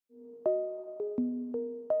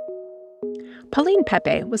Pauline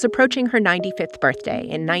Pepe was approaching her 95th birthday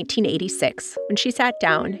in 1986 when she sat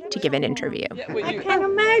down to give an interview. I can't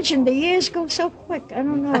imagine. The years go so quick. I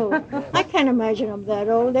don't know. I can't imagine I'm that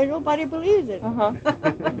old. Nobody believes it.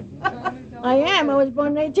 I am. I was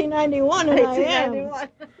born in 1891, and I am.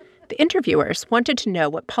 The interviewers wanted to know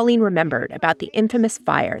what Pauline remembered about the infamous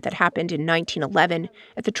fire that happened in 1911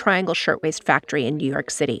 at the Triangle Shirtwaist Factory in New York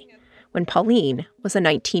City, when Pauline was a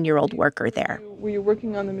 19-year-old worker there. Were you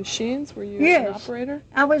working on the machines? Were you Yes. an operator?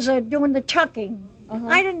 I was doing the tucking.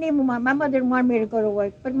 I didn't even want, my mother didn't want me to go to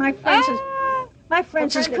work, but my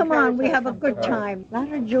friends says, come on, we have a good time. A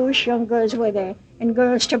lot of Jewish young girls were there, and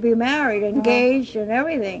girls to be married, engaged, and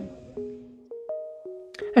everything.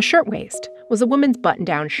 A shirtwaist was a woman's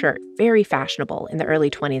button-down shirt, very fashionable in the early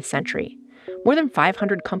 20th century. More than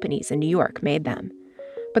 500 companies in New York made them.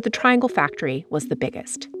 But the Triangle Factory was the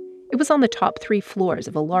biggest. It was on the top 3 floors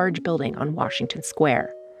of a large building on Washington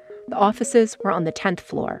Square. The offices were on the 10th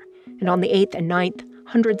floor, and on the 8th and 9th,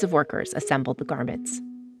 hundreds of workers assembled the garments.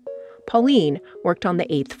 Pauline worked on the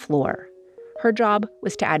 8th floor. Her job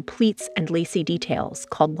was to add pleats and lacy details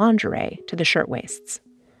called lingerie to the shirtwaists.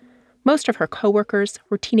 Most of her coworkers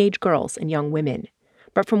were teenage girls and young women,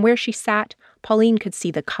 but from where she sat, Pauline could see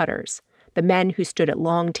the cutters, the men who stood at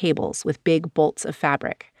long tables with big bolts of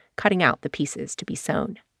fabric, cutting out the pieces to be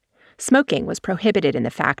sewn. Smoking was prohibited in the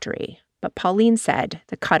factory, but Pauline said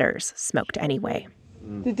the cutters smoked anyway.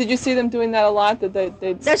 Did you see them doing that a lot? That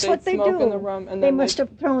That's what they smoke do. in the room, and they then must have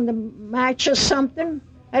thrown the match or something.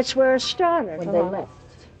 That's where it started. When they left.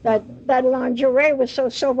 That lingerie was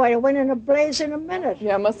so white, it went in a blaze in a minute.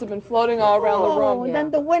 Yeah, it must have been floating all around the room. And then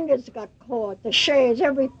the windows got caught, the shades,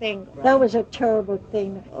 everything. Right. That was a terrible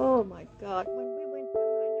thing. Oh, my God. When we went down, I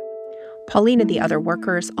never thought... Pauline and the other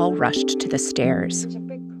workers all rushed to the stairs. It was a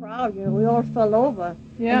big crowd, we all fell over.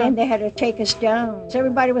 Yeah. And then they had to take us down. So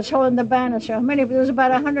everybody was holding the banister. There was about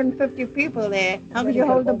 150 people there. How could you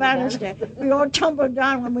hold the banister? We all tumbled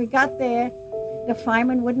down. When we got there, the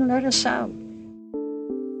firemen wouldn't let us out.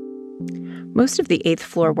 Most of the 8th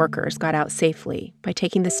floor workers got out safely by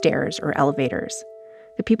taking the stairs or elevators.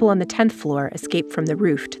 The people on the 10th floor escaped from the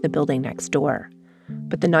roof to the building next door.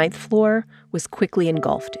 But the 9th floor was quickly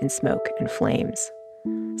engulfed in smoke and flames.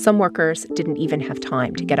 Some workers didn't even have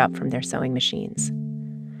time to get up from their sewing machines.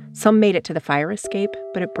 Some made it to the fire escape,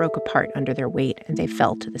 but it broke apart under their weight and they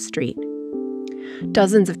fell to the street.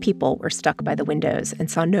 Dozens of people were stuck by the windows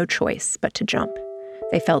and saw no choice but to jump.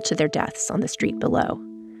 They fell to their deaths on the street below.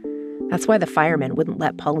 That's why the firemen wouldn't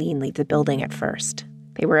let Pauline leave the building at first.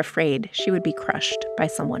 They were afraid she would be crushed by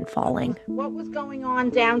someone falling. What was going on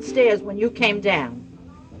downstairs when you came down?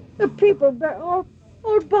 The people,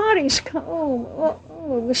 all bodies, it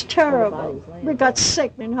was terrible. We got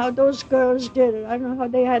sick, and how those girls did it. I don't know how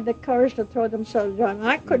they had the courage to throw themselves down.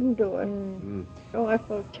 I couldn't do it. Oh, I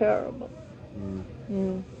felt terrible.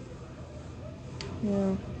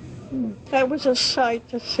 Yeah. That was a sight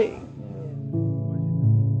to see.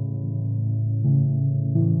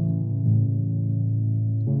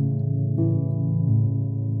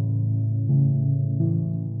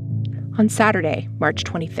 On Saturday, March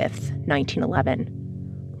 25th, 1911,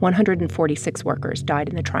 146 workers died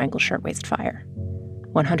in the Triangle Shirtwaist Fire.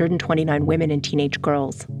 129 women and teenage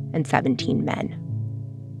girls, and 17 men.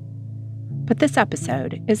 But this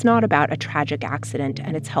episode is not about a tragic accident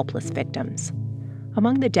and its helpless victims.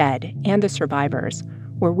 Among the dead and the survivors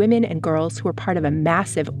were women and girls who were part of a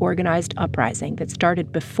massive organized uprising that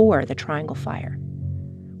started before the Triangle Fire.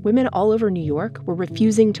 Women all over New York were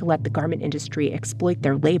refusing to let the garment industry exploit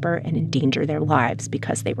their labor and endanger their lives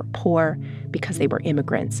because they were poor, because they were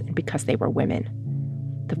immigrants, and because they were women.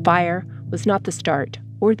 The fire was not the start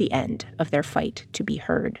or the end of their fight to be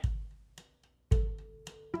heard.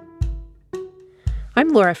 I'm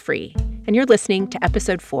Laura Free, and you're listening to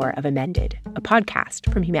Episode 4 of Amended, a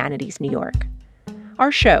podcast from Humanities New York.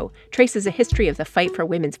 Our show traces a history of the fight for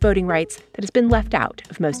women's voting rights that has been left out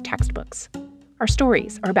of most textbooks. Our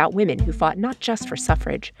stories are about women who fought not just for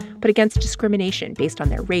suffrage, but against discrimination based on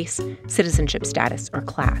their race, citizenship status, or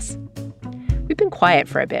class. We've been quiet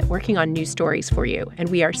for a bit, working on new stories for you, and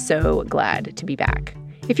we are so glad to be back.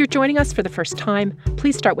 If you're joining us for the first time,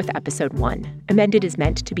 please start with Episode 1. Amended is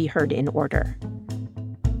meant to be heard in order.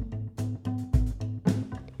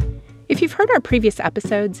 If you've heard our previous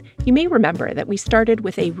episodes, you may remember that we started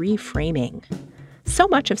with a reframing. So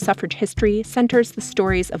much of suffrage history centers the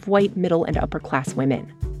stories of white middle and upper class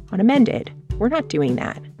women. On Amended, we're not doing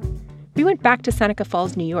that. We went back to Seneca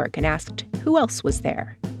Falls, New York, and asked who else was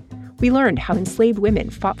there. We learned how enslaved women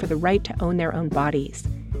fought for the right to own their own bodies,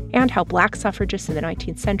 and how Black suffragists in the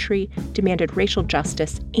 19th century demanded racial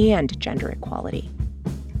justice and gender equality.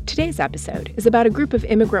 Today's episode is about a group of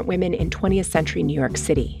immigrant women in 20th century New York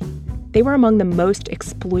City. They were among the most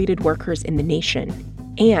exploited workers in the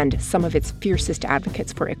nation and some of its fiercest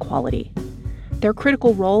advocates for equality. Their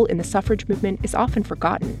critical role in the suffrage movement is often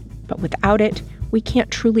forgotten, but without it, we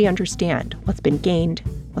can't truly understand what's been gained,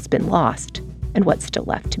 what's been lost, and what's still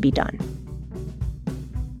left to be done.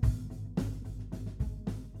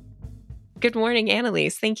 Good morning,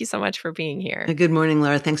 Annalise. Thank you so much for being here. Good morning,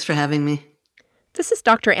 Laura. Thanks for having me. This is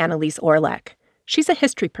Dr. Annalise Orlek. She's a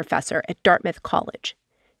history professor at Dartmouth College.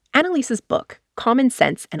 Annalise's book, Common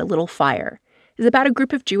Sense and a Little Fire, is about a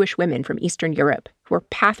group of Jewish women from Eastern Europe who were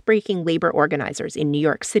path-breaking labor organizers in New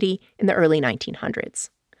York City in the early 1900s.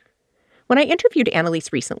 When I interviewed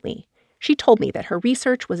Annalise recently, she told me that her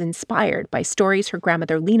research was inspired by stories her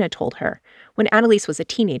grandmother Lena told her when Annalise was a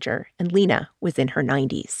teenager and Lena was in her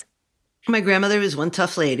 90s. My grandmother was one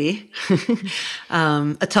tough lady,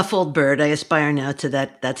 a tough old bird. I aspire now to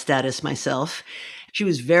that status myself. She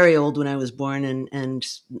was very old when I was born, and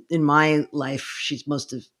in my life, she's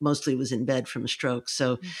mostly was in bed from a stroke.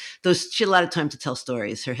 So she had a lot of time to tell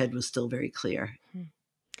stories. Her head was still very clear.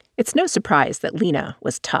 It's no surprise that Lena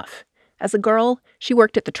was tough. As a girl, she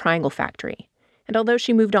worked at the Triangle Factory, and although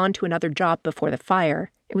she moved on to another job before the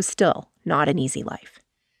fire, it was still not an easy life.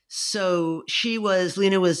 So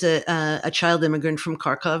Lena was a child immigrant from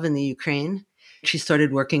Kharkov in the Ukraine. She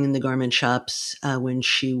started working in the garment shops when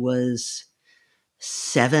she was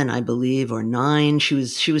 7, I believe, or 9. She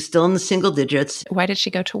was still in the single digits. Why did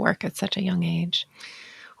she go to work at such a young age?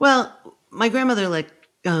 Well, my grandmother, like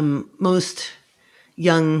most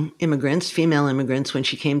young immigrants, female immigrants, when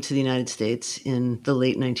she came to the United States in the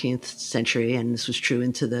late 19th century, and this was true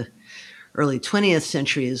into the early 20th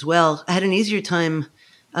century as well, had an easier time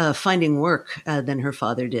finding work than her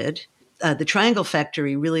father did. The Triangle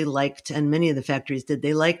Factory really liked, and many of the factories did,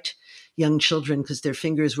 they liked young children because their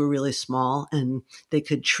fingers were really small and they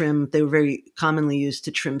could trim. They were very commonly used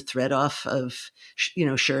to trim thread off of,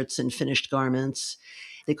 shirts and finished garments.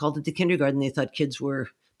 They called it the kindergarten. They thought kids were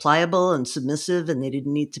pliable and submissive and they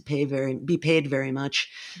didn't need to be paid very much.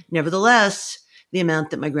 Nevertheless, the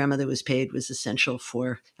amount that my grandmother was paid was essential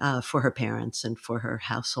for her parents and for her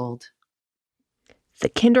household. The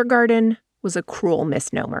kindergarten was a cruel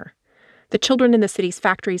misnomer. The children in the city's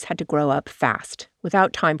factories had to grow up fast,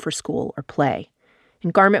 without time for school or play.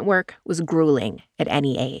 And garment work was grueling at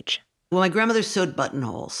any age. Well, my grandmother sewed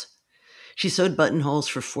buttonholes. She sewed buttonholes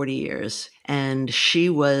for 40 years, and she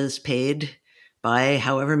was paid by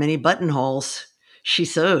however many buttonholes she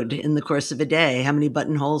sewed in the course of a day, how many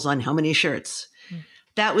buttonholes on how many shirts.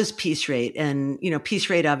 That was piece rate. And, piece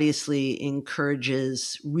rate obviously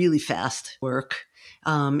encourages really fast work.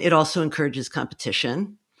 It also encourages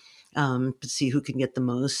competition to see who can get the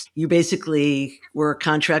most. You basically were a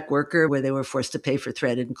contract worker where they were forced to pay for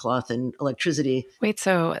thread and cloth and electricity. Wait,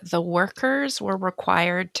 so the workers were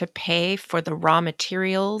required to pay for the raw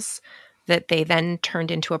materials that they then turned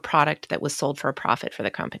into a product that was sold for a profit for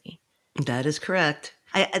the company? That is correct.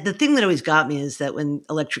 The thing that always got me is that when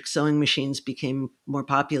electric sewing machines became more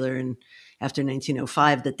popular after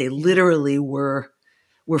 1905, that they literally were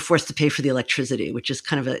forced to pay for the electricity, which is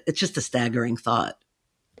it's just a staggering thought.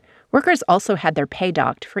 Workers also had their pay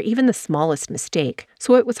docked for even the smallest mistake,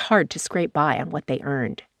 so it was hard to scrape by on what they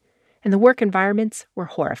earned. And the work environments were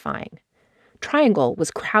horrifying. Triangle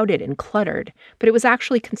was crowded and cluttered, but it was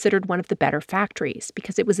actually considered one of the better factories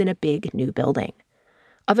because it was in a big new building.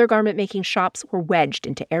 Other garment-making shops were wedged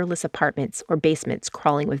into airless apartments or basements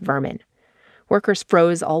crawling with vermin. Workers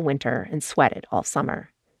froze all winter and sweated all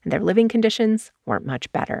summer, and their living conditions weren't much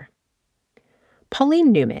better.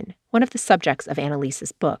 Pauline Newman, one of the subjects of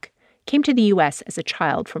Annalise's book, came to the U.S. as a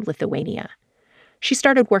child from Lithuania. She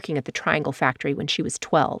started working at the Triangle Factory when she was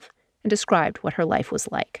 12 and described what her life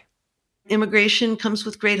was like. Immigration comes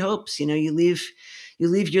with great hopes. You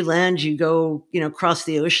leave your land, you go, cross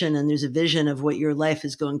the ocean, and there's a vision of what your life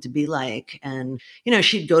is going to be like. And,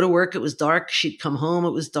 she'd go to work, it was dark. She'd come home,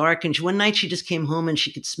 it was dark. And one night she just came home and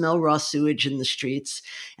she could smell raw sewage in the streets.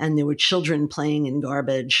 And there were children playing in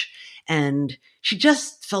garbage. And she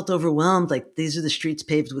just felt overwhelmed, like, these are the streets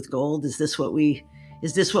paved with gold. Is this what we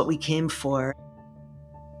came for?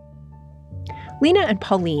 Lena and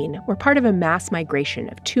Pauline were part of a mass migration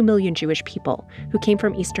of 2 million Jewish people who came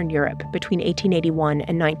from Eastern Europe between 1881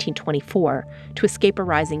 and 1924 to escape a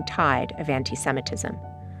rising tide of anti-Semitism.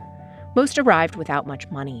 Most arrived without much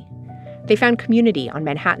money. They found community on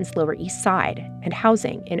Manhattan's Lower East Side and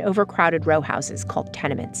housing in overcrowded row houses called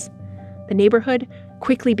tenements. The neighborhood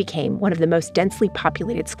quickly became one of the most densely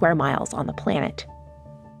populated square miles on the planet.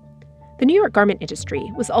 The New York garment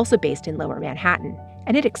industry was also based in Lower Manhattan,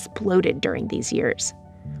 and it exploded during these years.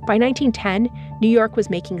 By 1910, New York was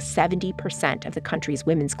making 70% of the country's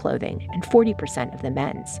women's clothing and 40% of the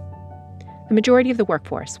men's. The majority of the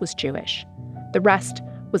workforce was Jewish. The rest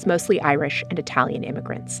was mostly Irish and Italian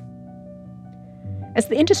immigrants. As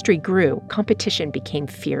the industry grew, competition became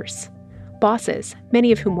fierce. Bosses,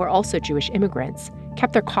 many of whom were also Jewish immigrants,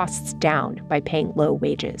 kept their costs down by paying low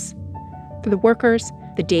wages. For the workers,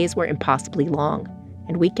 the days were impossibly long,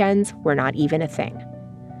 and weekends were not even a thing.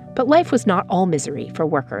 But life was not all misery for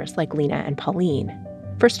workers like Lena and Pauline.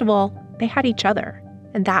 First of all, they had each other,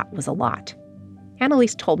 and that was a lot.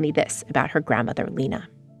 Annalise told me this about her grandmother, Lena.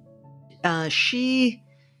 She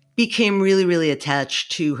became really, really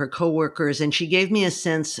attached to her coworkers, and she gave me a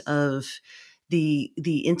sense of the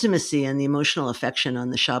intimacy and the emotional affection on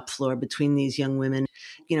the shop floor between these young women.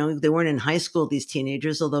 You know, they weren't in high school, these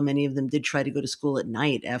teenagers, although many of them did try to go to school at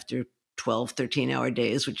night after 12, 13-hour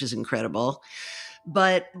days, which is incredible.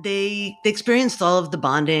 But they experienced all of the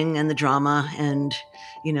bonding and the drama and,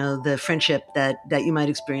 you know, the friendship that you might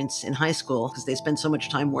experience in high school because they spend so much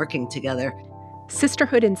time working together.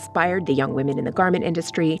 Sisterhood inspired the young women in the garment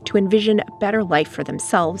industry to envision a better life for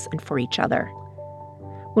themselves and for each other.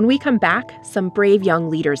 When we come back, some brave young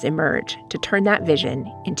leaders emerge to turn that vision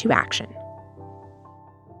into action.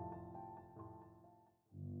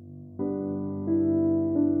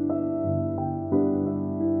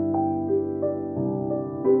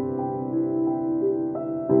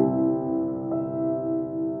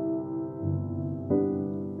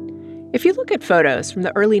 If you look at photos from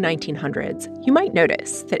the early 1900s, you might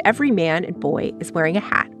notice that every man and boy is wearing a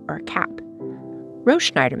hat or a cap.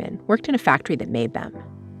 Rose Schneiderman worked in a factory that made them.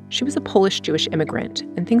 She was a Polish Jewish immigrant,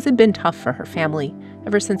 and things had been tough for her family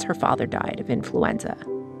ever since her father died of influenza.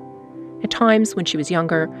 At times, when she was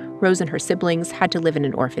younger, Rose and her siblings had to live in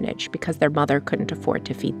an orphanage because their mother couldn't afford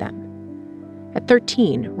to feed them. At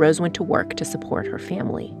 13, Rose went to work to support her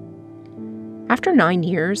family. After 9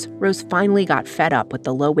 years, Rose finally got fed up with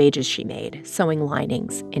the low wages she made, sewing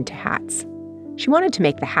linings into hats. She wanted to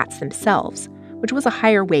make the hats themselves, which was a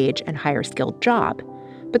higher wage and higher skilled job,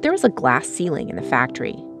 but there was a glass ceiling in the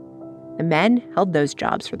factory. The men held those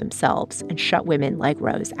jobs for themselves and shut women like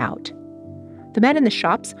Rose out. The men in the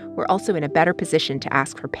shops were also in a better position to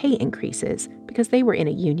ask for pay increases because they were in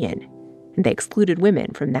a union, and they excluded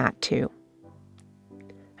women from that too.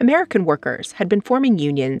 American workers had been forming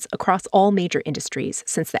unions across all major industries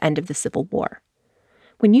since the end of the Civil War.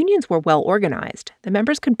 When unions were well organized, the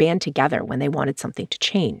members could band together when they wanted something to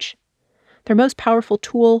change. Their most powerful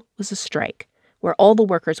tool was a strike, where all the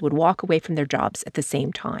workers would walk away from their jobs at the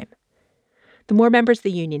same time. The more members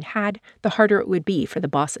the union had, the harder it would be for the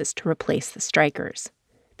bosses to replace the strikers.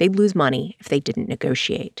 They'd lose money if they didn't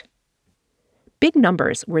negotiate. Big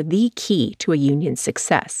numbers were the key to a union's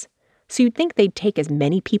success, so you'd think they'd take as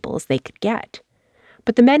many people as they could get.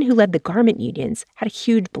 But the men who led the garment unions had a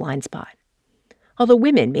huge blind spot. Although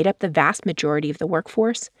women made up the vast majority of the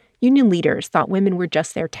workforce, union leaders thought women were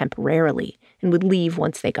just there temporarily and would leave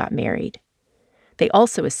once they got married. They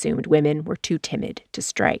also assumed women were too timid to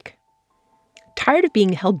strike. Tired of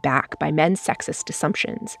being held back by men's sexist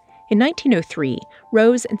assumptions, in 1903,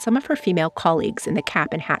 Rose and some of her female colleagues in the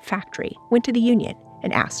cap and hat factory went to the union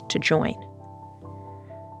and asked to join.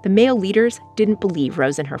 The male leaders didn't believe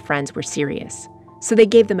Rose and her friends were serious, so they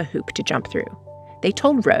gave them a hoop to jump through. They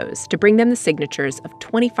told Rose to bring them the signatures of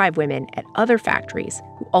 25 women at other factories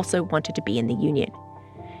who also wanted to be in the union.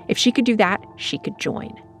 If she could do that, she could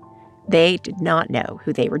join. They did not know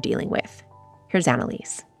who they were dealing with. Here's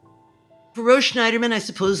Annalise. For Rose Schneiderman, I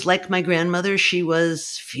suppose, like my grandmother, she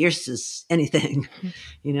was fierce as anything.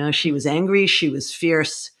 You know, she was angry, she was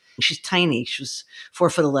fierce. She's tiny. She was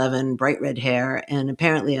 4'11", bright red hair, and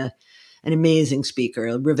apparently an amazing speaker,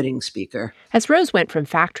 a riveting speaker. As Rose went from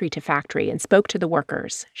factory to factory and spoke to the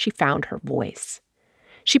workers, she found her voice.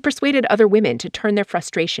 She persuaded other women to turn their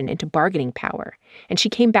frustration into bargaining power, and she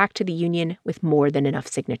came back to the union with more than enough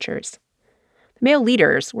signatures. The male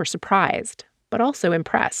leaders were surprised, but also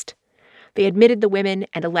impressed. They admitted the women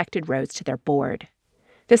and elected Rose to their board.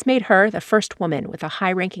 This made her the first woman with a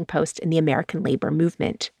high-ranking post in the American labor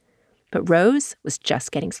movement. But Rose was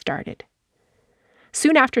just getting started.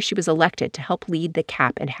 Soon after she was elected to help lead the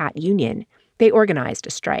cap and hat union, they organized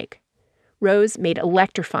a strike. Rose made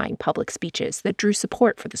electrifying public speeches that drew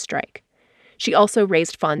support for the strike. She also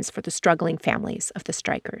raised funds for the struggling families of the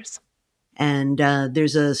strikers. And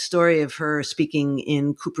there's a story of her speaking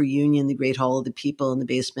in Cooper Union, the Great Hall of the People, in the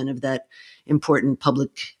basement of that important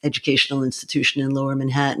public educational institution in Lower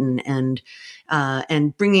Manhattan,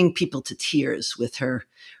 and bringing people to tears with her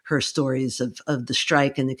her stories of the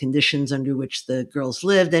strike and the conditions under which the girls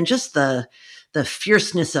lived, and just the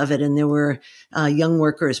fierceness of it. And there were young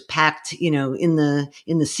workers packed, in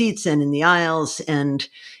the seats and in the aisles, and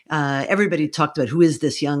everybody talked about, who is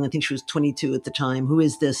this young? I think she was 22 at the time. Who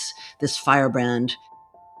is this firebrand?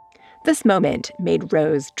 This moment made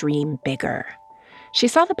Rose dream bigger. She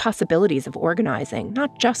saw the possibilities of organizing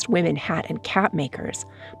not just women hat and cap makers,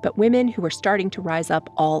 but women who were starting to rise up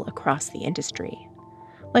all across the industry,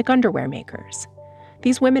 like underwear makers.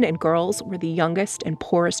 These women and girls were the youngest and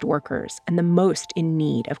poorest workers and the most in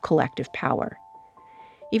need of collective power.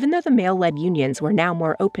 Even though the male-led unions were now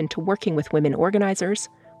more open to working with women organizers,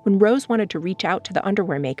 when Rose wanted to reach out to the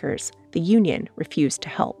underwear makers, the union refused to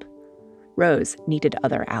help. Rose needed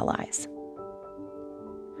other allies.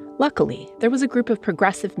 Luckily, there was a group of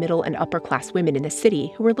progressive middle and upper-class women in the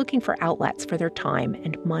city who were looking for outlets for their time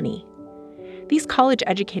and money. These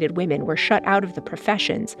college-educated women were shut out of the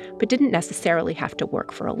professions, but didn't necessarily have to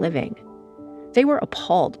work for a living. They were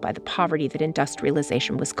appalled by the poverty that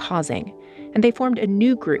industrialization was causing, and they formed a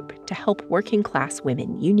new group to help working-class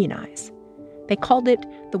women unionize. They called it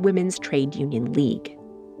the Women's Trade Union League.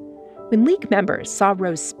 When League members saw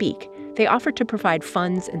Rose speak, they offered to provide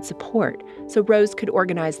funds and support so Rose could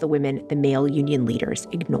organize the women the male union leaders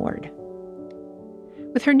ignored.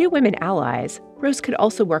 With her new women allies, Rose could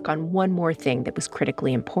also work on one more thing that was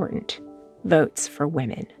critically important: votes for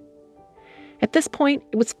women. At this point,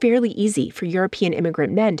 it was fairly easy for European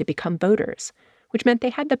immigrant men to become voters, which meant they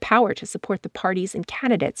had the power to support the parties and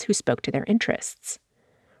candidates who spoke to their interests.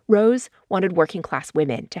 Rose wanted working-class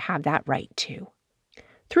women to have that right, too.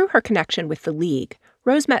 Through her connection with the League,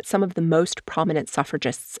 Rose met some of the most prominent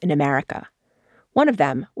suffragists in America. One of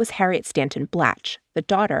them was Harriet Stanton Blatch, the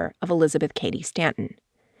daughter of Elizabeth Cady Stanton.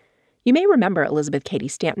 You may remember Elizabeth Cady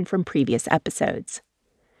Stanton from previous episodes.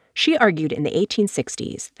 She argued in the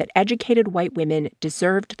 1860s that educated white women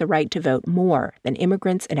deserved the right to vote more than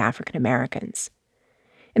immigrants and African Americans.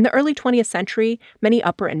 In the early 20th century, many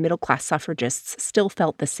upper and middle-class suffragists still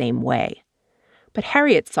felt the same way. But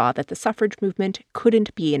Harriet saw that the suffrage movement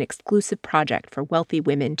couldn't be an exclusive project for wealthy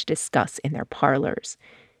women to discuss in their parlors.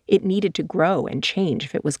 It needed to grow and change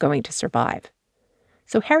if it was going to survive.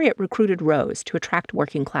 So Harriet recruited Rose to attract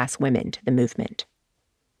working-class women to the movement.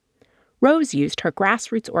 Rose used her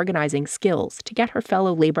grassroots organizing skills to get her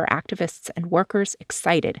fellow labor activists and workers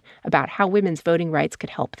excited about how women's voting rights could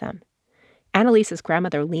help them. Annalise's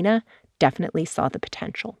grandmother, Lena, definitely saw the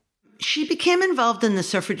potential. She became involved in the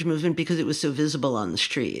suffrage movement because it was so visible on the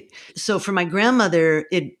street. So for my grandmother,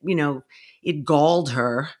 it galled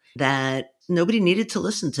her that nobody needed to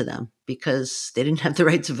listen to them because they didn't have the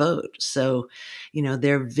right to vote. So,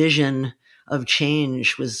 their vision of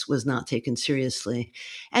change was not taken seriously.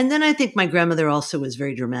 And then I think my grandmother also was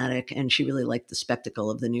very dramatic, and she really liked the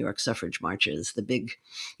spectacle of the New York suffrage marches, the big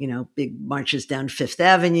marches down Fifth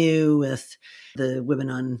Avenue with the women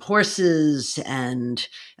on horses and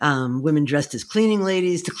women dressed as cleaning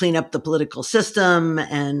ladies to clean up the political system,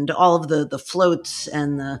 and all of the floats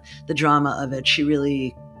and the drama of it. She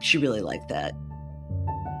really liked that.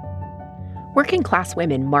 Working class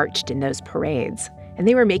women marched in those parades, and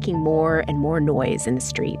they were making more and more noise in the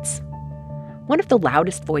streets. One of the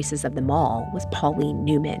loudest voices of them all was Pauline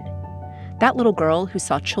Newman. That little girl who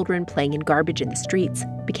saw children playing in garbage in the streets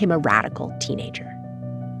became a radical teenager.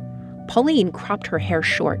 Pauline cropped her hair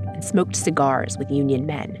short and smoked cigars with union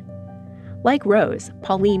men. Like Rose,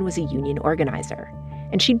 Pauline was a union organizer,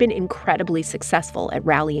 and she'd been incredibly successful at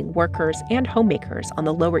rallying workers and homemakers on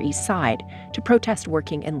the Lower East Side to protest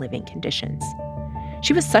working and living conditions.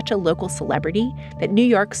 She was such a local celebrity that New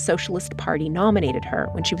York's Socialist Party nominated her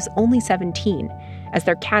when she was only 17 as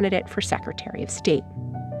their candidate for Secretary of State.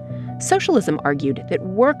 Socialism argued that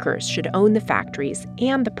workers should own the factories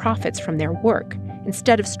and the profits from their work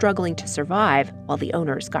instead of struggling to survive while the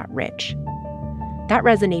owners got rich. That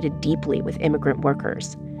resonated deeply with immigrant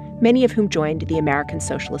workers, many of whom joined the American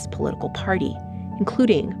Socialist Political Party,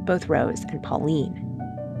 including both Rose and Pauline.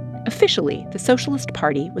 Officially, the Socialist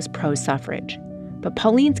Party was pro-suffrage, but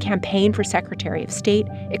Pauline's campaign for Secretary of State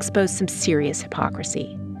exposed some serious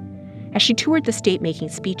hypocrisy. As she toured the state making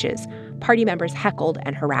speeches, party members heckled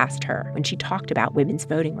and harassed her when she talked about women's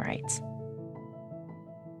voting rights.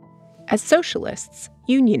 As socialists,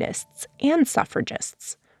 unionists, and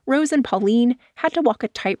suffragists, Rose and Pauline had to walk a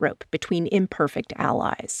tightrope between imperfect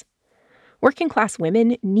allies. Working-class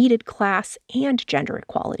women needed class and gender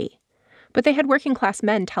equality, but they had working-class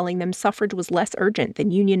men telling them suffrage was less urgent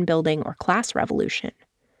than union building or class revolution.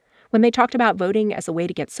 When they talked about voting as a way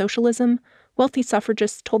to get socialism, wealthy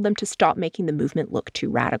suffragists told them to stop making the movement look too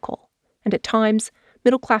radical. And at times,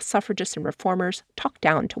 Middle-class suffragists and reformers talked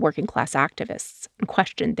down to working-class activists and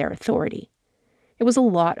questioned their authority. It was a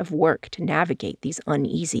lot of work to navigate these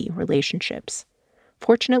uneasy relationships.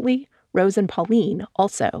 Fortunately, Rose and Pauline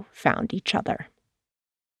also found each other.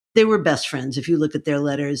 They were best friends. If you look at their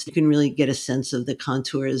letters, you can really get a sense of the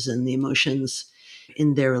contours and the emotions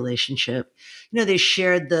in their relationship. They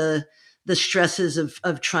shared the stresses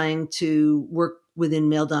of trying to work within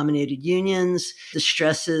male-dominated unions, the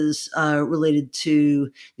stresses related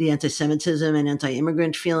to the anti-Semitism and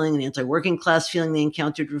anti-immigrant feeling and anti-working class feeling they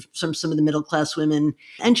encountered from some of the middle-class women,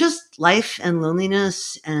 and just life and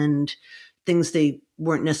loneliness and things they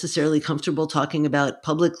weren't necessarily comfortable talking about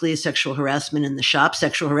publicly, sexual harassment in the shop,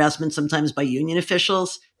 sexual harassment sometimes by union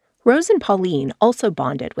officials. Rose and Pauline also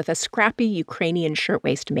bonded with a scrappy Ukrainian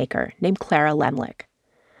shirtwaist maker named Clara Lemlich.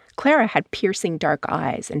 Clara had piercing dark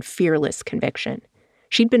eyes and fearless conviction.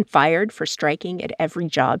 She'd been fired for striking at every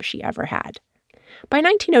job she ever had. By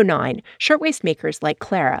 1909, shirtwaist makers like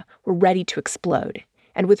Clara were ready to explode,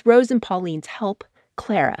 and with Rose and Pauline's help,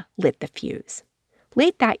 Clara lit the fuse.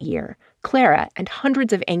 Late that year, Clara and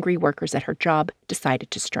hundreds of angry workers at her job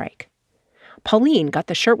decided to strike. Pauline got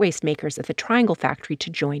the shirtwaist makers at the Triangle factory to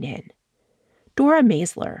join in. Dora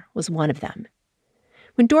Maisler was one of them.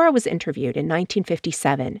 When Dora was interviewed in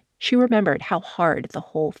 1957, she remembered how hard the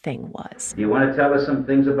whole thing was. Do you want to tell us some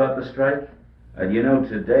things about the strike?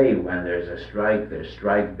 Today when there's a strike, there's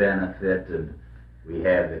strike benefit, and we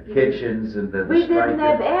have the kitchens and the We strike. didn't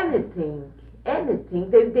have anything.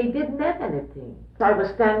 They didn't have anything. I was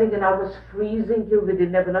standing and I was freezing here. We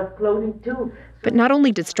didn't have enough clothing too. But not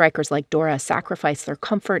only did strikers like Dora sacrifice their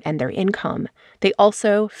comfort and their income, they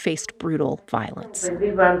also faced brutal violence. When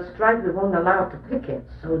we were on strike, we weren't allowed to picket.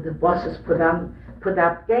 So the bosses put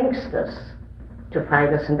out gangsters to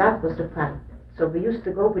fight us, and that was the fight. So we used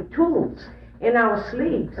to go with tools in our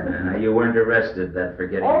sleeves. You weren't arrested then for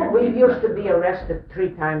getting Oh, your we teeth used to knocked be out. arrested 3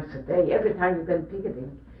 times a day, every time you went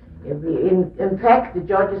picketing. In fact, the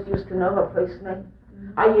judges used to know her first name.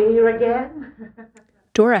 Are you here again?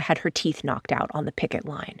 Dora had her teeth knocked out on the picket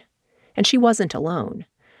line. And she wasn't alone.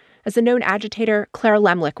 As a known agitator, Clara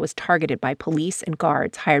Lemlich was targeted by police and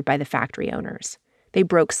guards hired by the factory owners. They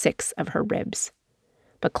broke 6 of her ribs.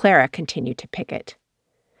 But Clara continued to picket.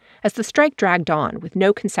 As the strike dragged on with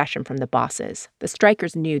no concession from the bosses, the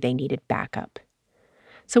strikers knew they needed backup.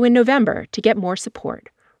 So in November, to get more support,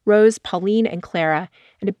 Rose, Pauline, and Clara,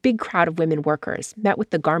 and a big crowd of women workers met with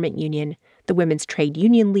the Garment Union, the Women's Trade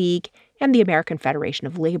Union League, and the American Federation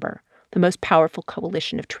of Labor, the most powerful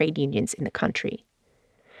coalition of trade unions in the country.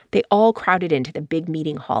 They all crowded into the big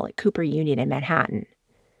meeting hall at Cooper Union in Manhattan.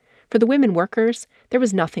 For the women workers, there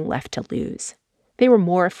was nothing left to lose. They were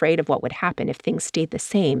more afraid of what would happen if things stayed the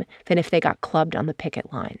same than if they got clubbed on the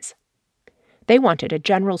picket lines. They wanted a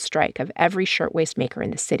general strike of every shirtwaist maker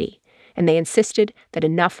in the city, and they insisted that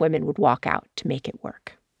enough women would walk out to make it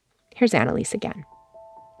work. Here's Annalise again.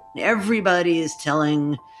 Everybody is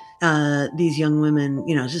telling these young women,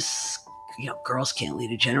 girls can't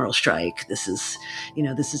lead a general strike. This is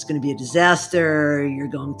going to be a disaster. You're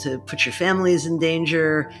going to put your families in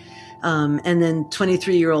danger. And then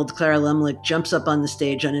 23-year-old Clara Lemlich jumps up on the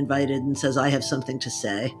stage uninvited and says, I have something to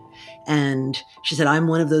say. And she said, I'm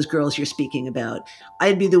one of those girls you're speaking about.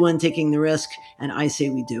 I'd be the one taking the risk, and I say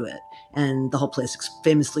we do it. And the whole place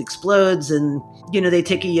famously explodes. And, they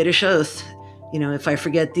take a Yiddish oath. If I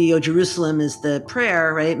forget thee, O Jerusalem, is the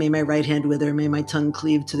prayer, right? May my right hand wither, may my tongue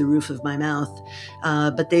cleave to the roof of my mouth.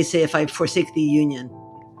 But they say, if I forsake the union.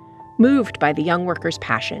 Moved by the young workers'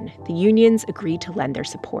 passion, the unions agreed to lend their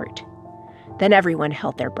support. Then everyone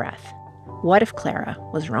held their breath. What if Clara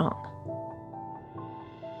was wrong?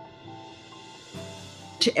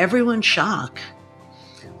 To everyone's shock,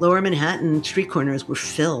 Lower Manhattan street corners were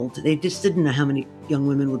filled. They just didn't know how many young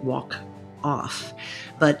women would walk off.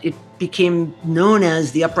 But it became known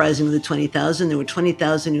as the uprising of the 20,000. There were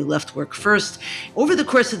 20,000 who left work first. Over the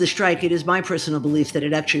course of the strike, it is my personal belief that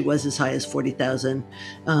it actually was as high as 40,000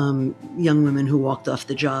 young women who walked off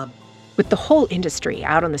the job. With the whole industry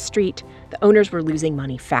out on the street, the owners were losing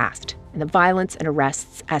money fast, and the violence and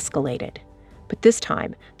arrests escalated. But this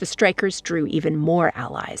time, the strikers drew even more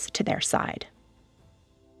allies to their side.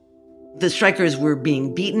 The strikers were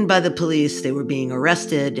being beaten by the police, they were being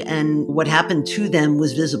arrested, and what happened to them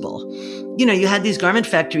was visible. You had these garment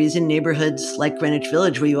factories in neighborhoods like Greenwich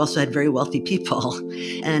Village where you also had very wealthy people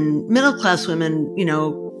and middle-class women,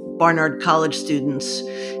 Barnard College students.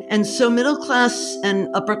 And so middle-class and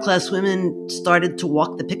upper-class women started to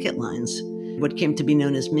walk the picket lines, what came to be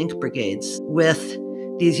known as mink brigades, with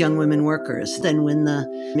these young women workers. Then when the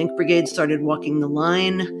Mink Brigade started walking the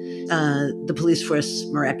line, the police force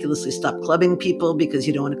miraculously stopped clubbing people because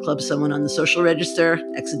you don't want to club someone on the social register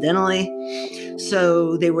accidentally.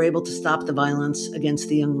 So they were able to stop the violence against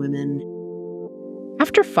the young women.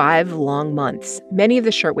 After 5 long months, many of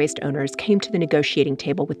the shirtwaist owners came to the negotiating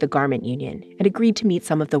table with the garment union and agreed to meet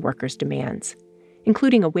some of the workers' demands,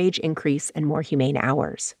 including a wage increase and more humane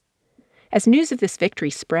hours. As news of this victory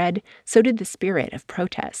spread, so did the spirit of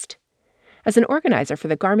protest. As an organizer for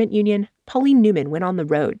the garment union, Pauline Newman went on the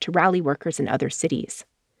road to rally workers in other cities.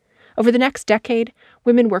 Over the next decade,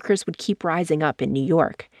 women workers would keep rising up in New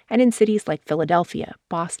York and in cities like Philadelphia,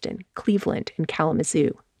 Boston, Cleveland, and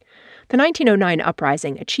Kalamazoo. The 1909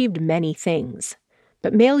 uprising achieved many things,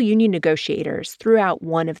 but male union negotiators threw out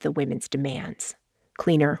one of the women's demands: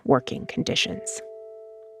 cleaner working conditions.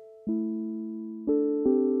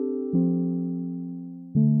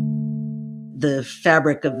 The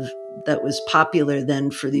fabric that was popular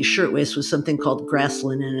then for these shirtwaists was something called grass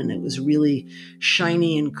linen, and it was really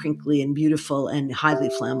shiny and crinkly and beautiful and highly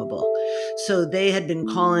flammable. So they had been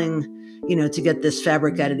calling, to get this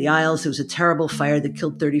fabric out of the aisles. There was a terrible fire that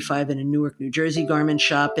killed 35 in a Newark, New Jersey garment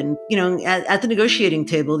shop. And, at the negotiating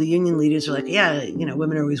table, the union leaders are like,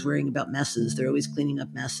 women are always worrying about messes. They're always cleaning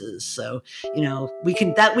up messes. So, we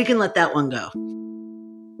can let that one go.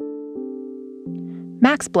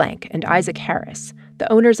 Max Blank and Isaac Harris,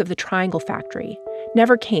 the owners of the Triangle factory,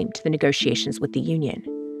 never came to the negotiations with the union.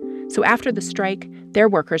 So after the strike, their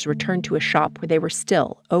workers returned to a shop where they were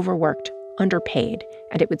still overworked, underpaid,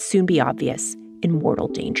 and it would soon be obvious, in mortal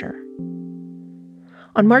danger.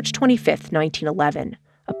 On March 25, 1911,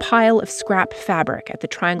 a pile of scrap fabric at the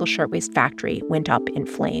Triangle Shirtwaist Factory went up in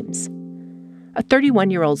flames. A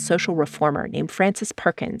 31-year-old social reformer named Frances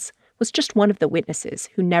Perkins was just one of the witnesses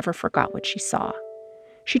who never forgot what she saw.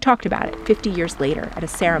 She talked about it 50 years later at a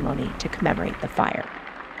ceremony to commemorate the fire.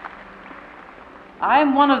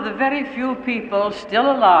 I'm one of the very few people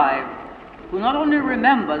still alive who not only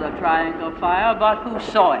remember the Triangle Fire, but who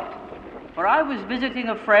saw it. For I was visiting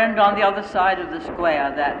a friend on the other side of the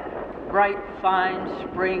square that bright, fine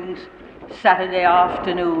spring Saturday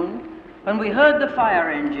afternoon when we heard the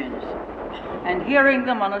fire engines. And hearing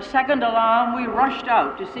them on a second alarm, we rushed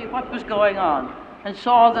out to see what was going on and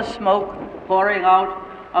saw the smoke pouring out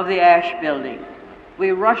of the ash building.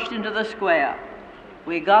 We rushed into the square.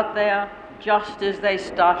 We got there just as they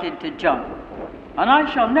started to jump. And I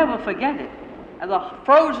shall never forget it, and the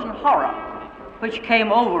frozen horror which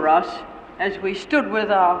came over us as we stood with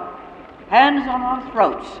our hands on our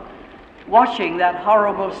throats, watching that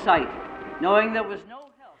horrible sight, knowing there was no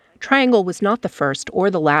help. Triangle was not the first or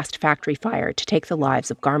the last factory fire to take the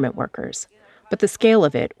lives of garment workers, but the scale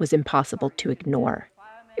of it was impossible to ignore.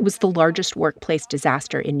 It was the largest workplace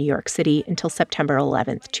disaster in New York City until September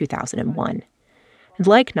 11, 2001. And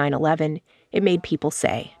like 9/11, it made people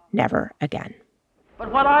say, never again.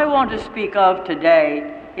 But what I want to speak of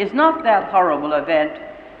today is not that horrible event,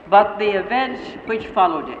 but the events which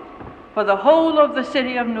followed it. For the whole of the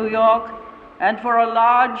city of New York, and for a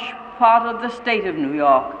large part of the state of New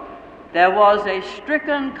York, there was a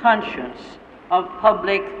stricken conscience of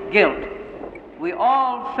public guilt. We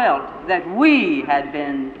all felt that we had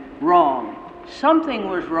been wrong. Something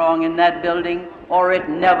was wrong in that building, or it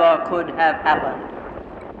never could have happened.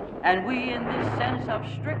 And we, in this sense of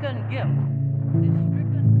stricken guilt, this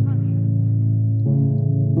stricken conscience.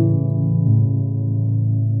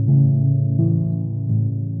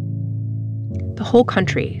 The whole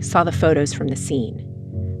country saw the photos from the scene,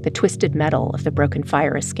 the twisted metal of the broken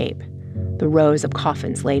fire escape, the rows of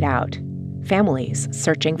coffins laid out, families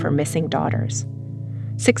searching for missing daughters.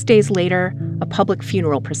 6 days later, a public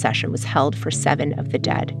funeral procession was held for 7 of the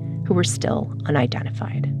dead who were still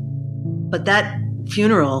unidentified. But that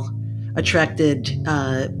funeral attracted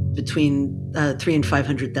between 300,000 and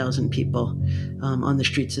 500,000 people on the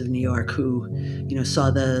streets of New York who,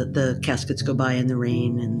 saw the caskets go by in the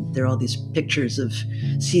rain, and there are all these pictures of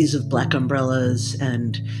seas of black umbrellas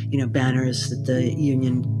and, banners that the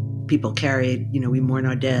union people carried. We mourn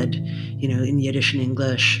our dead, in Yiddish and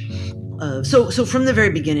English. So from the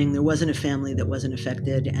very beginning, there wasn't a family that wasn't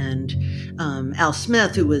affected. And Al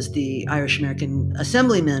Smith, who was the Irish-American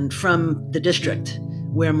assemblyman from the district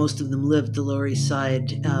where most of them lived, the Lower East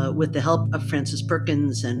Side, with the help of Frances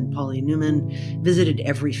Perkins and Pauline Newman, visited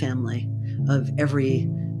every family of every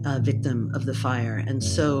victim of the fire. And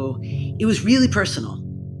so it was really personal.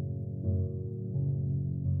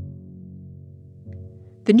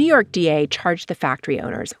 The New York DA charged the factory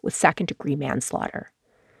owners with second-degree manslaughter.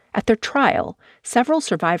 At their trial, several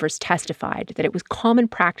survivors testified that it was common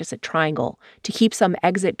practice at Triangle to keep some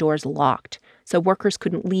exit doors locked so workers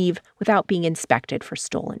couldn't leave without being inspected for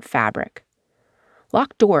stolen fabric.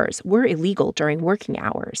 Locked doors were illegal during working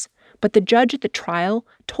hours, but the judge at the trial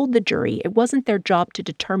told the jury it wasn't their job to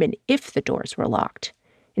determine if the doors were locked.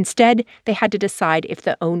 Instead, they had to decide if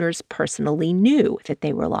the owners personally knew that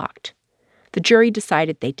they were locked. The jury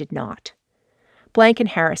decided they did not. Blank and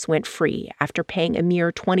Harris went free after paying a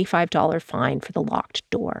mere $25 fine for the locked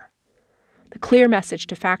door. The clear message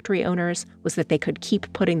to factory owners was that they could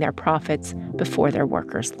keep putting their profits before their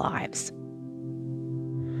workers' lives.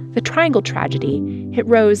 The Triangle tragedy hit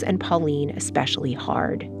Rose and Pauline especially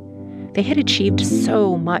hard. They had achieved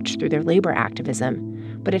so much through their labor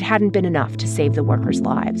activism, but it hadn't been enough to save the workers'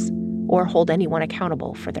 lives or hold anyone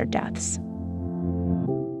accountable for their deaths.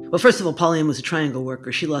 Well, first of all, Pauline was a Triangle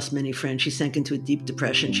worker. She lost many friends. She sank into a deep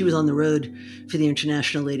depression. She was on the road for the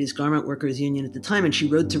International Ladies Garment Workers Union at the time, and she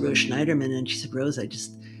wrote to Rose Schneiderman, and she said, Rose, I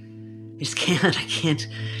just can't.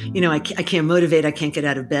 I can't motivate. I can't get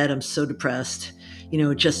out of bed. I'm so depressed.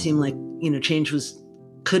 It just seemed like, change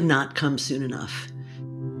could not come soon enough.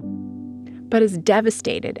 But as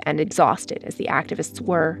devastated and exhausted as the activists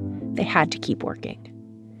were, they had to keep working.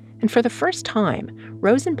 And for the first time,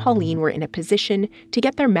 Rose and Pauline were in a position to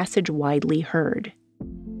get their message widely heard.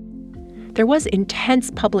 There was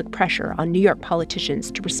intense public pressure on New York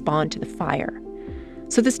politicians to respond to the fire.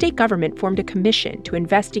 So the state government formed a commission to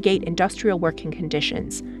investigate industrial working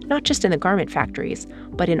conditions, not just in the garment factories,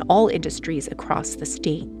 but in all industries across the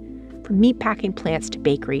state, from meatpacking plants to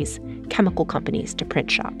bakeries, chemical companies to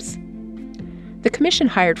print shops. The commission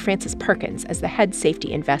hired Frances Perkins as the head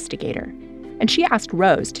safety investigator, and she asked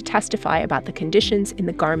Rose to testify about the conditions in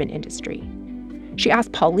the garment industry. She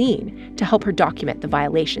asked Pauline to help her document the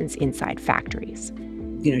violations inside factories.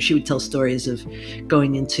 She would tell stories of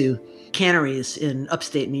going into canneries in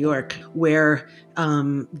upstate New York where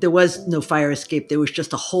there was no fire escape. There was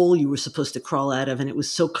just a hole you were supposed to crawl out of, and it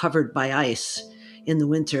was so covered by ice in the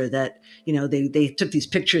winter that, they took these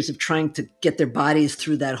pictures of trying to get their bodies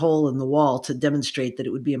through that hole in the wall to demonstrate that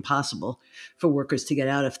it would be impossible for workers to get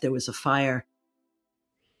out if there was a fire.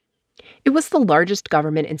 It was the largest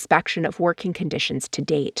government inspection of working conditions to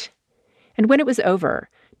date. And when it was over,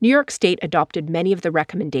 New York State adopted many of the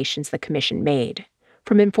recommendations the commission made,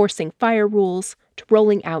 from enforcing fire rules to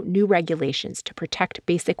rolling out new regulations to protect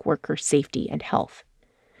basic worker safety and health.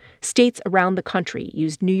 States around the country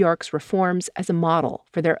used New York's reforms as a model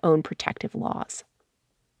for their own protective laws.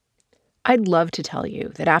 I'd love to tell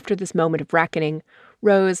you that after this moment of reckoning,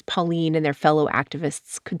 Rose, Pauline, and their fellow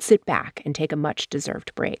activists could sit back and take a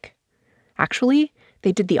much-deserved break. Actually,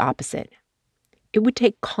 they did the opposite. It would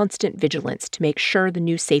take constant vigilance to make sure the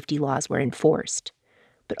new safety laws were enforced.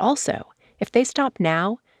 But also, if they stopped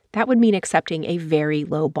now, that would mean accepting a very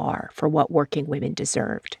low bar for what working women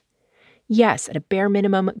deserved. Yes, at a bare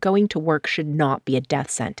minimum, going to work should not be a death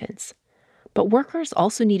sentence. But workers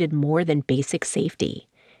also needed more than basic safety,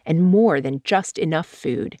 and more than just enough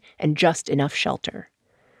food and just enough shelter.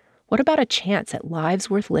 What about a chance at lives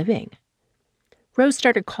worth living? Rose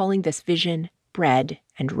started calling this vision Bread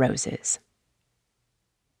and Roses.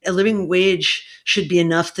 A living wage should be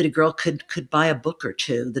enough that a girl could buy a book or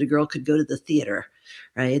two, that a girl could go to the theater,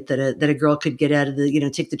 right? That a girl could get out of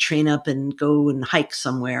take the train up and go and hike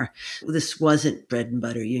somewhere. This wasn't bread and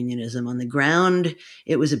butter unionism. On the ground,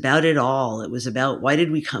 it was about it all. It was about, why did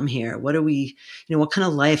we come here? What are we, what kind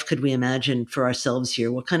of life could we imagine for ourselves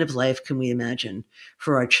here? What kind of life can we imagine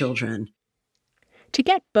for our children? To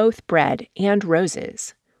get both bread and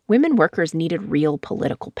roses, women workers needed real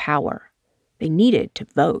political power. They needed to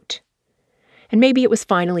vote. And maybe it was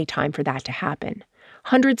finally time for that to happen.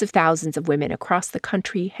 Hundreds of thousands of women across the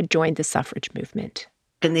country had joined the suffrage movement.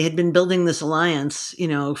 And they had been building this alliance,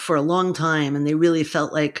 for a long time, and they really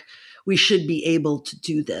felt like we should be able to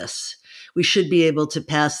do this. We should be able to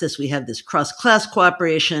pass this. We have this cross-class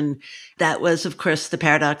cooperation. That was, of course, the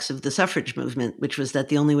paradox of the suffrage movement, which was that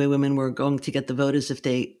the only way women were going to get the vote is if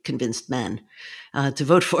they convinced men to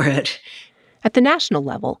vote for it. At the national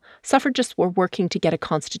level, suffragists were working to get a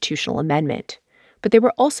constitutional amendment, but they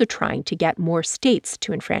were also trying to get more states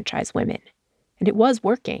to enfranchise women. And it was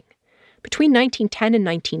working. Between 1910 and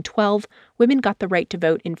 1912, women got the right to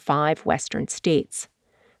vote in 5 Western states.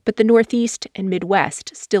 But the Northeast and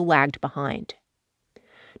Midwest still lagged behind.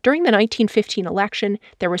 During the 1915 election,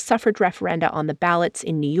 there were suffrage referenda on the ballots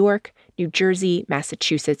in New York, New Jersey,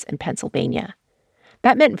 Massachusetts, and Pennsylvania.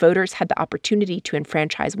 That meant voters had the opportunity to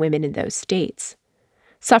enfranchise women in those states.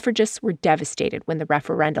 Suffragists were devastated when the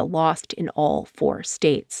referenda lost in all 4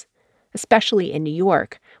 states, especially in New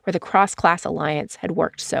York, where the cross-class alliance had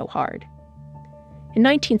worked so hard. In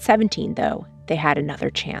 1917, though, they had another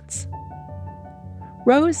chance.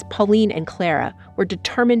 Rose, Pauline, and Clara were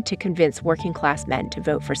determined to convince working-class men to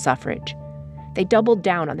vote for suffrage. They doubled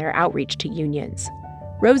down on their outreach to unions.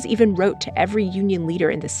 Rose even wrote to every union leader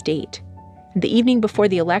in the state. And the evening before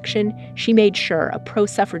the election, she made sure a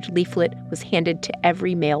pro-suffrage leaflet was handed to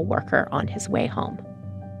every male worker on his way home.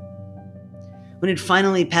 When it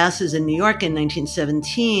finally passes in New York in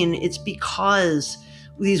 1917, it's because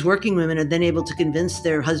these working women are then able to convince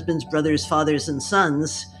their husbands, brothers, fathers, and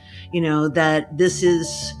sons, that this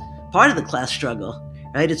is part of the class struggle,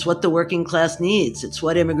 right? It's what the working class needs. It's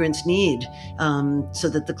what immigrants need so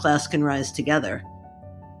that the class can rise together.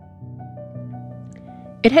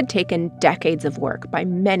 It had taken decades of work by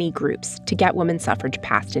many groups to get women's suffrage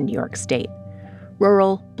passed in New York State.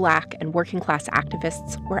 Rural, Black, and working-class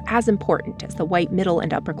activists were as important as the white middle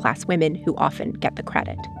and upper-class women who often get the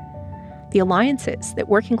credit. The alliances that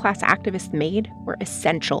working-class activists made were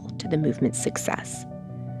essential to the movement's success.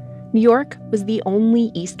 New York was the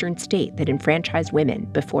only eastern state that enfranchised women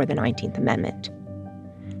before the 19th Amendment.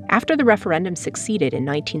 After the referendum succeeded in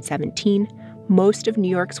 1917, most of New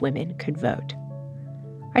York's women could vote.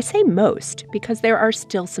 I say most because there are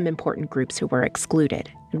still some important groups who were excluded,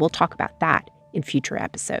 and we'll talk about that in future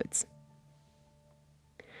episodes.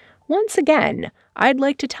 Once again, I'd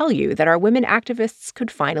like to tell you that our women activists could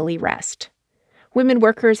finally rest. Women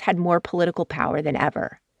workers had more political power than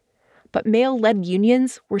ever. But male-led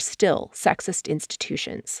unions were still sexist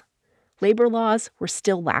institutions. Labor laws were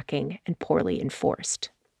still lacking and poorly enforced.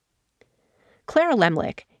 Clara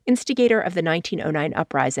Lemlich, instigator of the 1909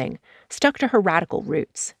 uprising, stuck to her radical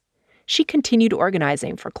roots. She continued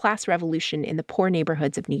organizing for class revolution in the poor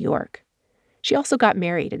neighborhoods of New York. She also got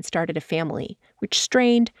married and started a family, which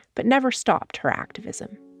strained but never stopped her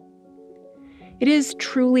activism. It is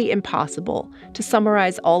truly impossible to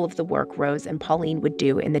summarize all of the work Rose and Pauline would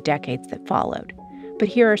do in the decades that followed, but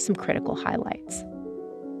here are some critical highlights.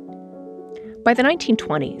 By the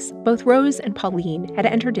 1920s, both Rose and Pauline had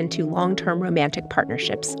entered into long-term romantic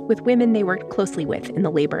partnerships with women they worked closely with in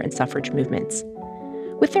the labor and suffrage movements.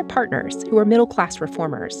 With their partners, who were middle-class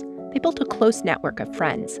reformers, they built a close network of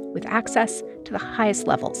friends with access to the highest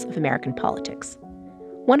levels of American politics.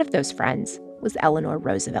 One of those friends was Eleanor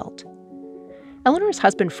Roosevelt. Eleanor's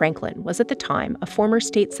husband Franklin was at the time a former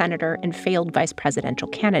state senator and failed vice presidential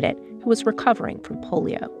candidate who was recovering from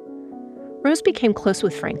polio. Rose became close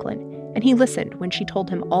with Franklin, and he listened when she told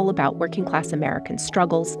him all about working-class American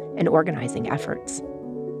struggles and organizing efforts.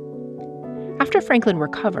 After Franklin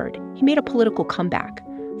recovered, he made a political comeback,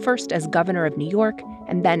 first as governor of New York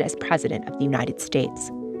and then as president of the United States.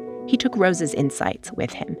 He took Rose's insights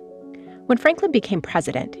with him. When Franklin became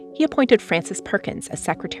president, he appointed Frances Perkins as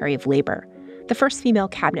Secretary of Labor, the first female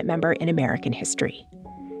cabinet member in American history.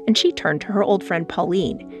 And she turned to her old friend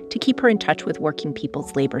Pauline to keep her in touch with working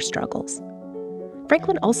people's labor struggles.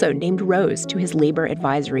 Franklin also named Rose to his Labor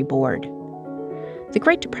Advisory Board. The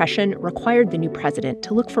Great Depression required the new president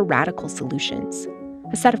to look for radical solutions,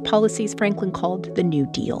 a set of policies Franklin called the New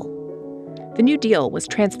Deal. The New Deal was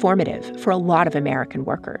transformative for a lot of American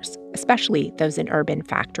workers, especially those in urban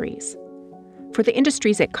factories. For the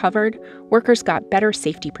industries it covered, workers got better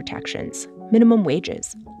safety protections, minimum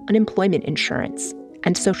wages, unemployment insurance,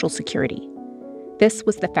 and Social Security. This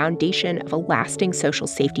was the foundation of a lasting social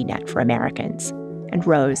safety net for Americans, and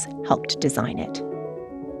Rose helped design it.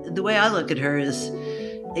 The way I look at her is,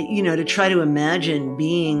 to try to imagine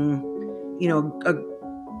being, a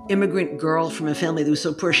immigrant girl from a family that was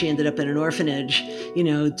so poor she ended up in an orphanage,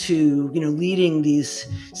 to, leading these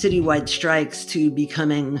citywide strikes, to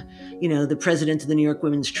becoming, the president of the New York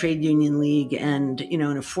Women's Trade Union League and,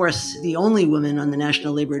 of course, the only woman on the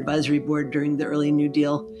National Labor Advisory Board during the early New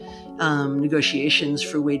Deal negotiations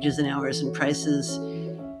for wages and hours and prices.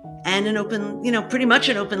 And an open, pretty much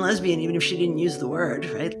an open lesbian, even if she didn't use the word,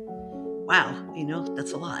 right? Wow,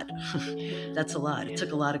 that's a lot. That's a lot. It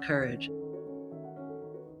took a lot of courage.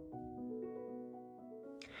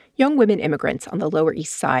 Young women immigrants on the Lower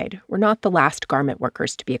East Side were not the last garment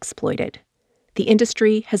workers to be exploited. The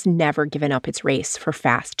industry has never given up its race for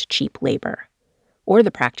fast, cheap labor, or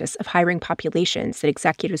the practice of hiring populations that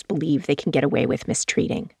executives believe they can get away with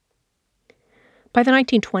mistreating. By the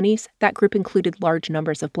 1920s, that group included large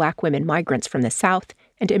numbers of Black women migrants from the South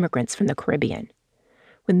and immigrants from the Caribbean.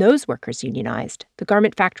 When those workers unionized, the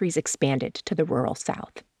garment factories expanded to the rural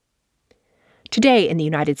South. Today in the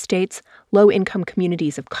United States, low-income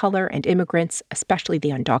communities of color and immigrants, especially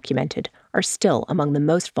the undocumented, are still among the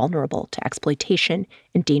most vulnerable to exploitation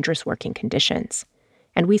and dangerous working conditions.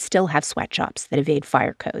 And we still have sweatshops that evade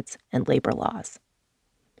fire codes and labor laws.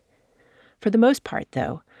 For the most part,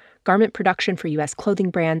 though, garment production for U.S. clothing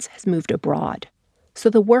brands has moved abroad. So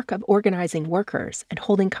the work of organizing workers and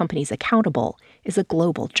holding companies accountable is a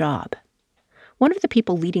global job. One of the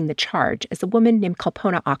people leading the charge is a woman named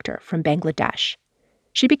Kalpona Akhtar from Bangladesh.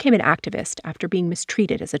 She became an activist after being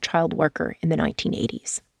mistreated as a child worker in the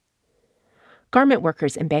 1980s. Garment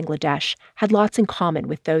workers in Bangladesh had lots in common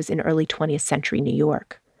with those in early 20th century New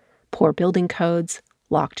York. Poor building codes,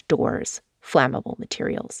 locked doors, flammable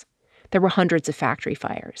materials. There were hundreds of factory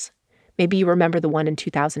fires. Maybe you remember the one in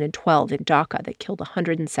 2012 in Dhaka that killed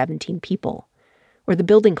 117 people, or the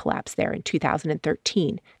building collapse there in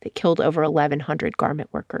 2013 that killed over 1,100 garment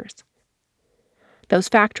workers. Those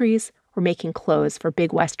factories were making clothes for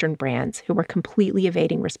big Western brands who were completely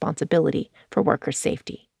evading responsibility for workers'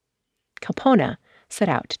 safety. Kalpona set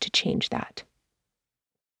out to change that.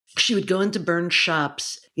 She would go into burned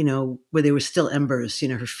shops, where there were still embers.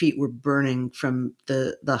 Her feet were burning from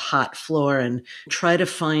the hot floor, and try to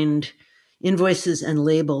find invoices and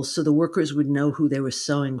labels so the workers would know who they were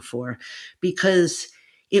sewing for. Because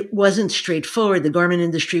it wasn't straightforward. The garment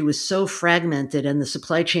industry was so fragmented and the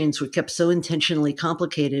supply chains were kept so intentionally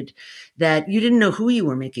complicated that you didn't know who you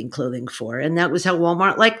were making clothing for. And that was how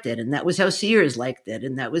Walmart liked it. And that was how Sears liked it.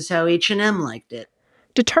 And that was how H&M liked it.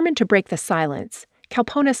 Determined to break the silence,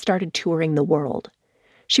 Kalpona started touring the world.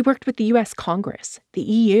 She worked with the U.S. Congress, the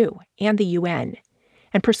EU, and the UN,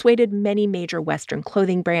 and persuaded many major Western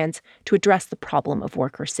clothing brands to address the problem of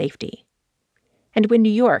worker safety. And when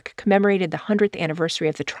New York commemorated the 100th anniversary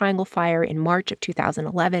of the Triangle Fire in March of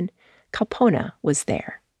 2011, Kalpona was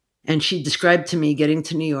there. And she described to me getting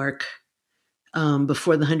to New York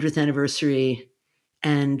before the 100th anniversary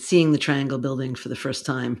and seeing the Triangle building for the first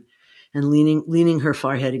time, and leaning her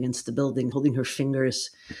forehead against the building, holding her fingers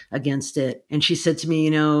against it. And she said to me,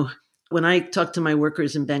 when I talk to my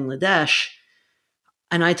workers in Bangladesh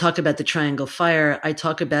and I talk about the Triangle Fire, I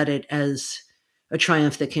talk about it as a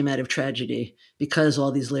triumph that came out of tragedy because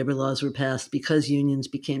all these labor laws were passed, because unions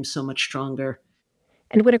became so much stronger.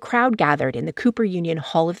 And when a crowd gathered in the Cooper Union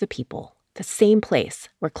Hall of the People, the same place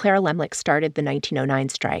where Clara Lemlich started the 1909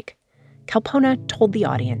 strike, Kalpona told the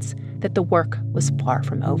audience that the work was far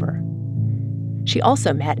from over. She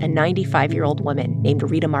also met a 95-year-old woman named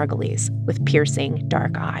Rita Margulies with piercing,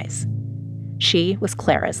 dark eyes. She was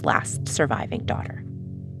Clara's last surviving daughter.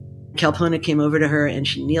 Kalpona came over to her and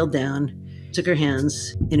she kneeled down, took her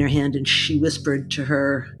hands in her hand, and she whispered to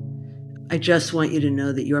her, "I just want you to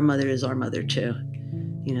know that your mother is our mother too.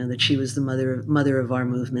 That she was the mother of our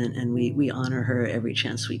movement, and we honor her every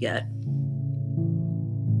chance we get."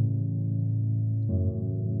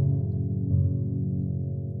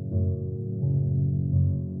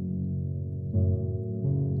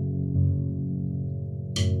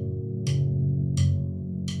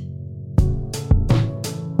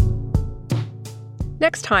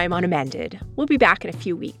 Next time on Amended, we'll be back in a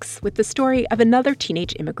few weeks with the story of another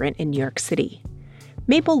teenage immigrant in New York City.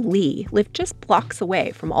 Mabel Lee lived just blocks away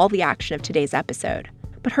from all the action of today's episode,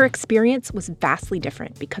 but her experience was vastly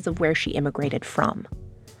different because of where she immigrated from.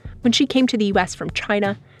 When she came to the U.S. from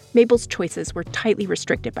China, Mabel's choices were tightly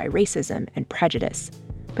restricted by racism and prejudice,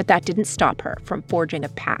 but that didn't stop her from forging a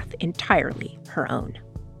path entirely her own.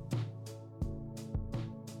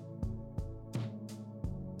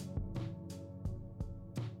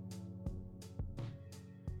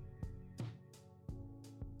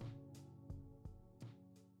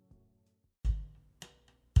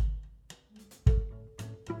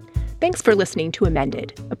 Thanks for listening to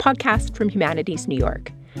Amended, a podcast from Humanities New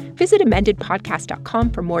York. Visit amendedpodcast.com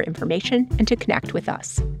for more information and to connect with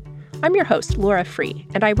us. I'm your host, Laura Free,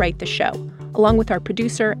 and I write the show, along with our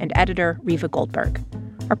producer and editor, Reva Goldberg.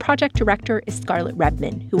 Our project director is Scarlett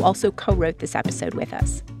Rebman, who also co-wrote this episode with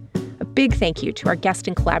us. A big thank you to our guest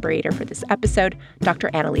and collaborator for this episode, Dr.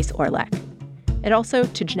 Annalise Orlek. And also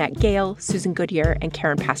to Jeanette Gale, Susan Goodyear, and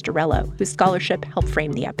Karen Pastorello, whose scholarship helped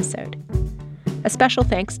frame the episode. A special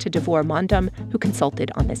thanks to Devor Mondum, who consulted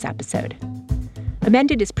on this episode.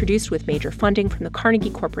 Amended is produced with major funding from the Carnegie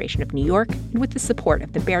Corporation of New York and with the support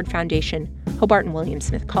of the Baird Foundation, Hobart and William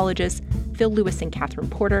Smith Colleges, Phil Lewis and Catherine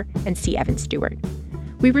Porter, and C. Evan Stewart.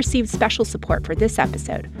 We received special support for this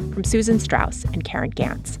episode from Susan Strauss and Karen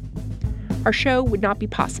Gantz. Our show would not be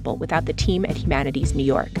possible without the team at Humanities New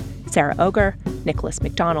York: Sarah Oger, Nicholas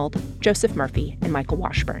McDonald, Joseph Murphy, and Michael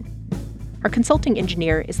Washburn. Our consulting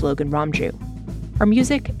engineer is Logan Romju. Our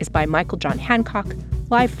music is by Michael John Hancock,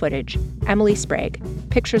 live footage, Emily Sprague,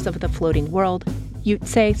 pictures of the floating world,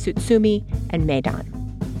 Yutse Tsutsumi, and Meidan.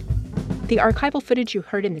 The archival footage you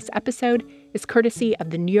heard in this episode is courtesy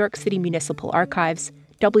of the New York City Municipal Archives,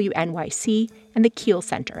 WNYC, and the Kiel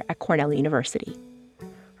Center at Cornell University.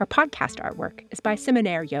 Our podcast artwork is by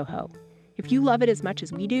Simonaire Yoho. If you love it as much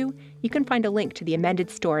as we do, you can find a link to the Amended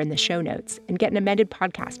store in the show notes and get an Amended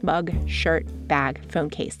podcast mug, shirt, bag, phone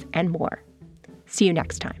case, and more. See you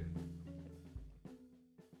next time.